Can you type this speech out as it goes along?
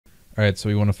All right, so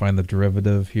we want to find the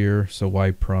derivative here, so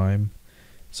y prime.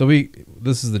 So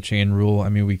this is the chain rule. I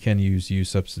mean, we can use u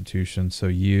substitution. So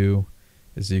u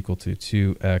is equal to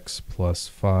 2x plus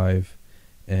 5,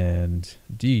 and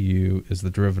du is the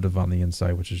derivative on the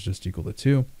inside, which is just equal to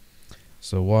 2.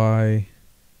 So y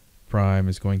prime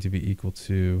is going to be equal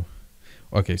to,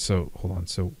 okay, so hold on.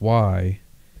 So y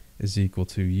is equal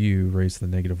to u raised to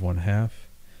the negative 1/2.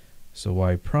 So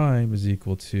y prime is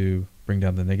equal to, bring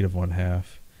down the negative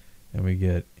 1/2, and we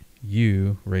get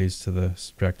u raised to the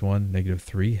subtract 1, negative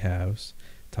 3/2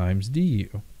 times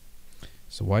du.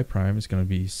 So y prime is going to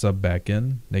be sub back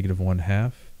in, negative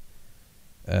 1/2,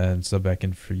 and sub back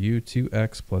in for u,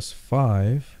 2x plus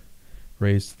 5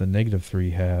 raised to the negative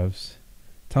 3/2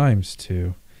 times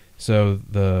 2. So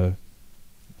I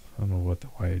don't know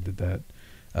why I did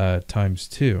that, times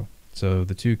 2. So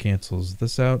the 2 cancels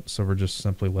this out, so we're just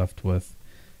simply left with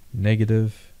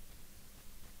negative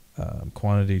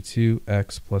quantity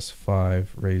 2x plus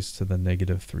 5 raised to the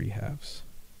negative 3/2.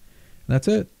 And that's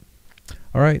it.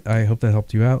 All right, I hope that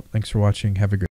helped you out. Thanks for watching. Have a great